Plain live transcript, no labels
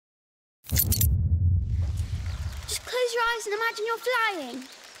Close your eyes and imagine you're flying.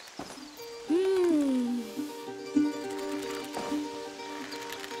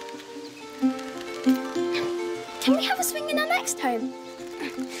 Can we have a swing in our next home?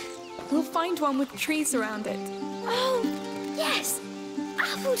 We'll find one with trees around it. Oh, yes!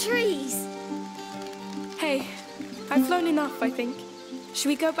 Apple trees! Hey, I've flown enough, I think. Should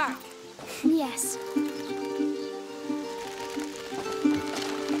we go back? Yes.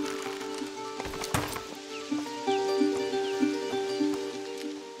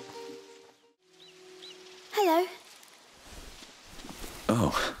 Hello.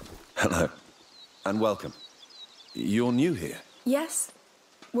 Oh, hello. And welcome. You're new here? Yes.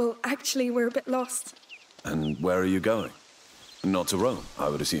 Well, actually, we're a bit lost. And where are you going? Not to Rome, I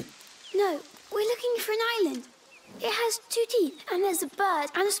would assume. No, we're looking for an island. It has 2 teeth, and there's a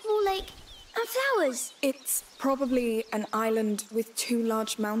bird, and a small lake, and flowers. It's probably an island with 2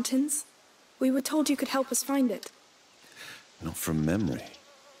 large mountains. We were told you could help us find it. Not from memory.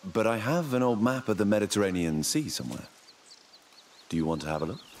 But I have an old map of the Mediterranean Sea somewhere. Do you want to have a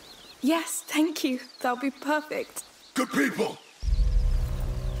look? Yes, thank you. That'll be perfect. Good people!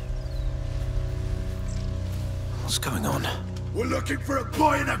 What's going on? We're looking for a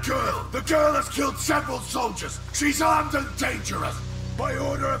boy and a girl. The girl has killed several soldiers. She's armed and dangerous. By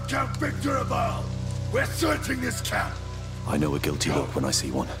order of Count Victor of Arles. We're searching this camp. I know a guilty look when I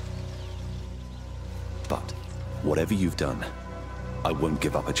see one. But, whatever you've done, I won't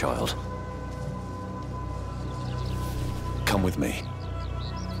give up a child. Come with me.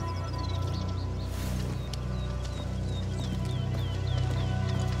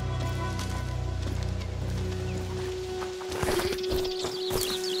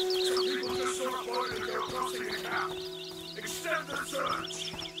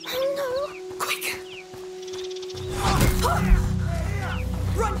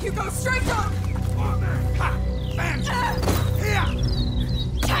 Run, Hugo, straight on! Here!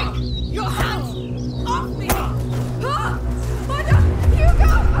 Take your hands off me! Oh no, Hugo!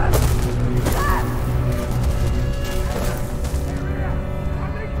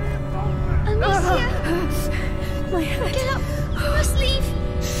 Amicia! My head. Get up! You must leave!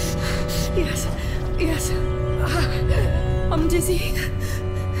 Yes, yes. I'm dizzy.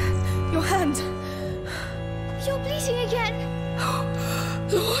 Your hand. You're bleeding again!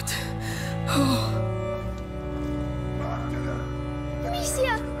 Lord. Oh.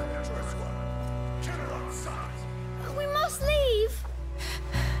 Amicia! We must leave!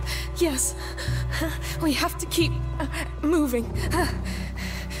 Yes. We have to keep moving.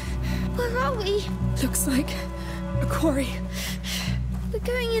 Where are we? Looks like a quarry. We're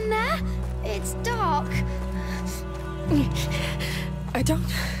going in there? It's dark. I don't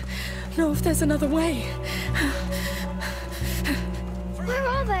know if there's another way. Where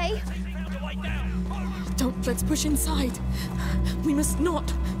are they? Don't let's push inside. We must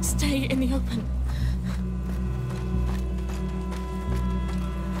not stay in the open.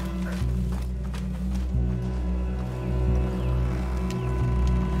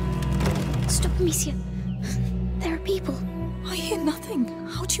 Stop, Amicia. There are people. I hear nothing.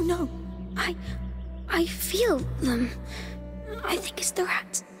 How do you know? I feel them. I think it's the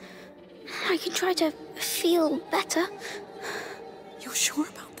rats. I can try to feel better. You're sure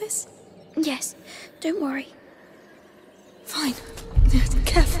about this? Yes, don't worry. Fine.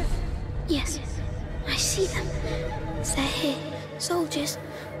 Careful. Yes, I see them. They're here. Soldiers.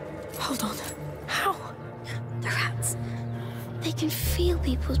 Hold on. How? The rats. They can feel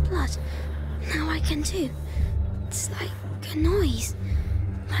people's blood. Now I can too. It's like a noise.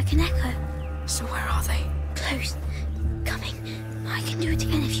 Like an echo. So where are they? Close. Coming. I can do it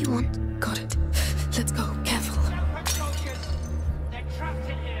again if you want. Got it. Let's go. Careful. They're trapped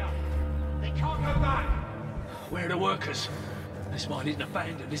in here. They can't go back. Where are the workers? This mine isn't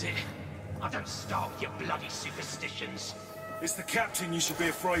abandoned, is it? I don't start with your bloody superstitions. It's the captain you should be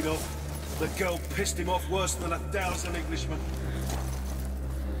afraid of. The girl pissed him off worse than 1,000 Englishmen.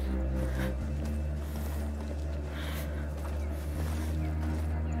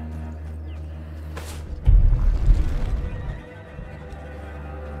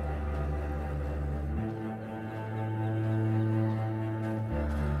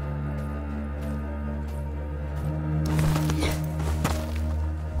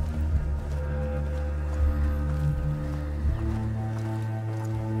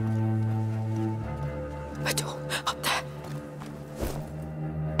 A door up there.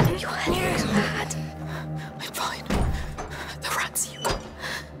 Your head is bad. I'm fine. The rats, Hugo.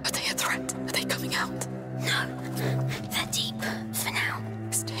 Are they a threat? Are they coming out? No, they're deep for now.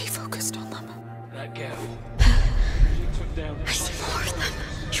 Stay focused on them. That girl. She took down I see more of them.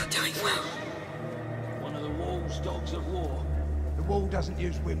 You're doing well. one of the Walls dogs dogs of war. The wall doesn't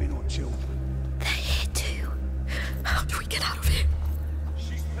use women or children. They're here too. How do we get out of here?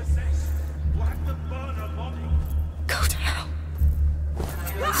 She's possessed. We'll have to burn her body. Go to hell.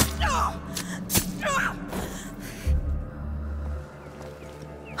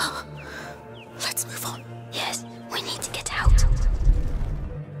 Let's move on. Yes, we need to get out.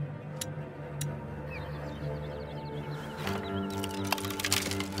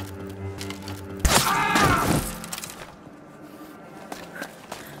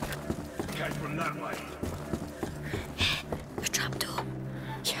 Came from that way. A trapdoor.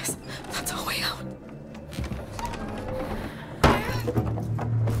 Yes, that's our way out.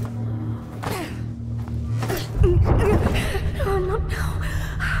 Oh, not now.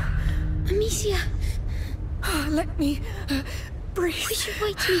 Amicia, Let me breathe. we should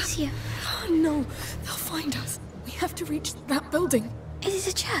wait, Amicia. Oh, no, they'll find us. We have to reach that building. Is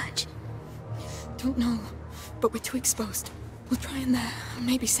it a church? Don't know, but we're too exposed. We'll try in there.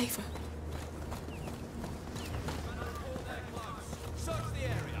 Maybe safer. Search the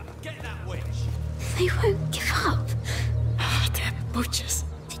area. Get that witch. They won't give up. They're butchers.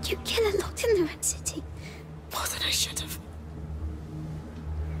 Did you kill her locked in the Red City? More than I should have.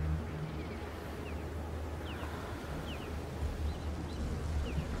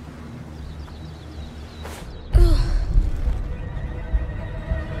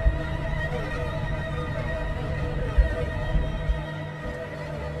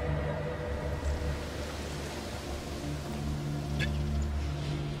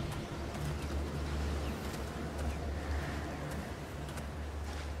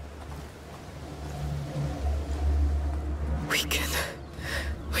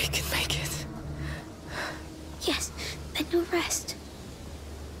 We can make it. Yes, then you'll rest.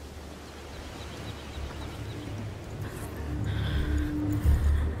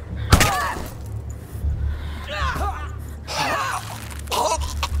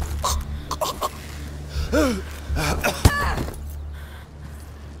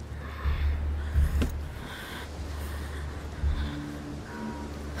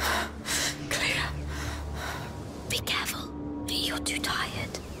 Clear. Be careful. You're too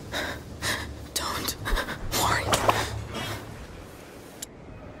tired. Don't worry.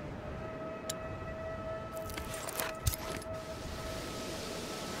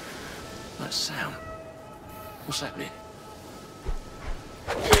 That sound. What's happening?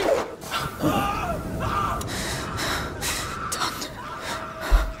 Done.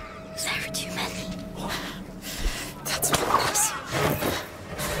 There are too many. That's us.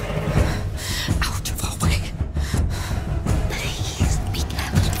 Out of our way. Please, be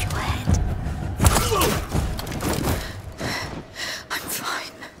careful of your head. I'm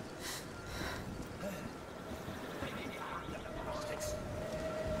fine.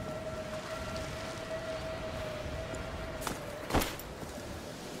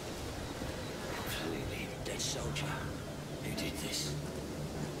 Completely dead soldier. Who did this?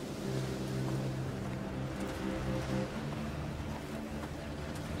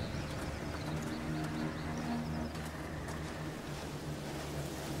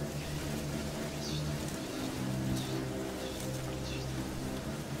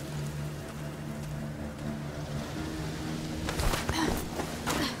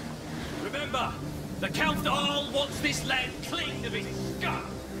 Remember, the Count Arl wants this land cleaned of its scum.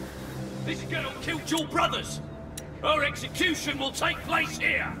 This girl killed your brothers. Her execution will take place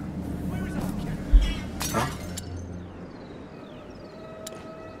here.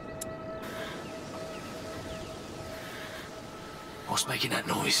 What's making that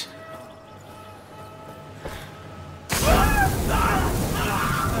noise?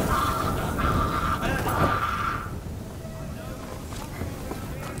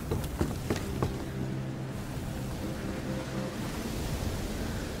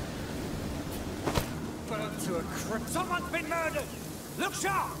 To a crypt. Someone's been murdered! Look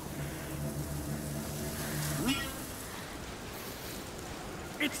sharp!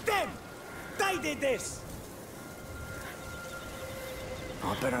 It's them! They did this!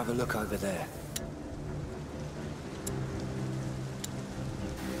 I'd better have a look over there.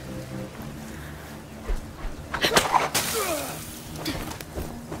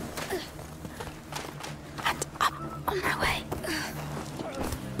 And up on my way.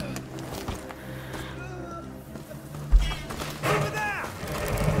 Over there!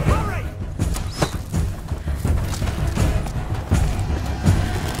 Hurry!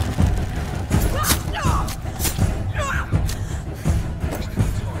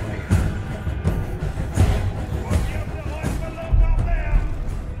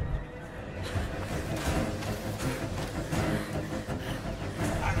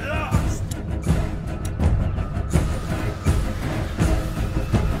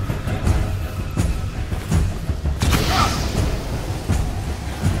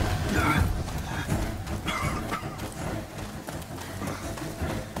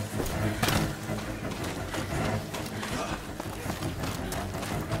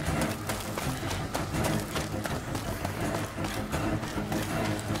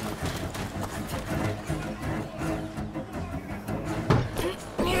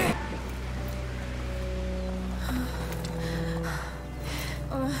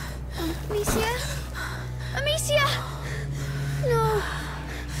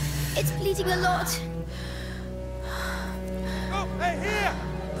 a lot. Oh, hey, here!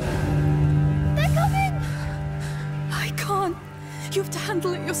 They're coming! I can't. You have to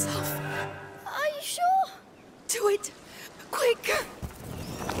handle it yourself. Are you sure? Do it. Quick.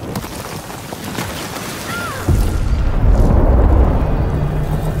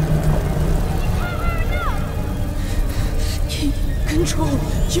 Keep control,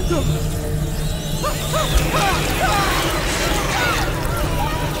 Hugo.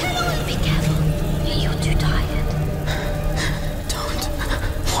 Cannot be careful. You're too tired. Don't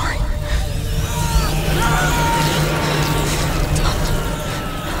worry.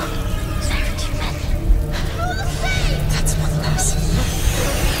 There are too many. You're the same! That's one less.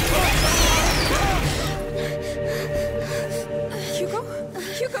 Hugo?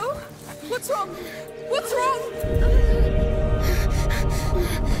 Hugo? What's wrong? What's wrong?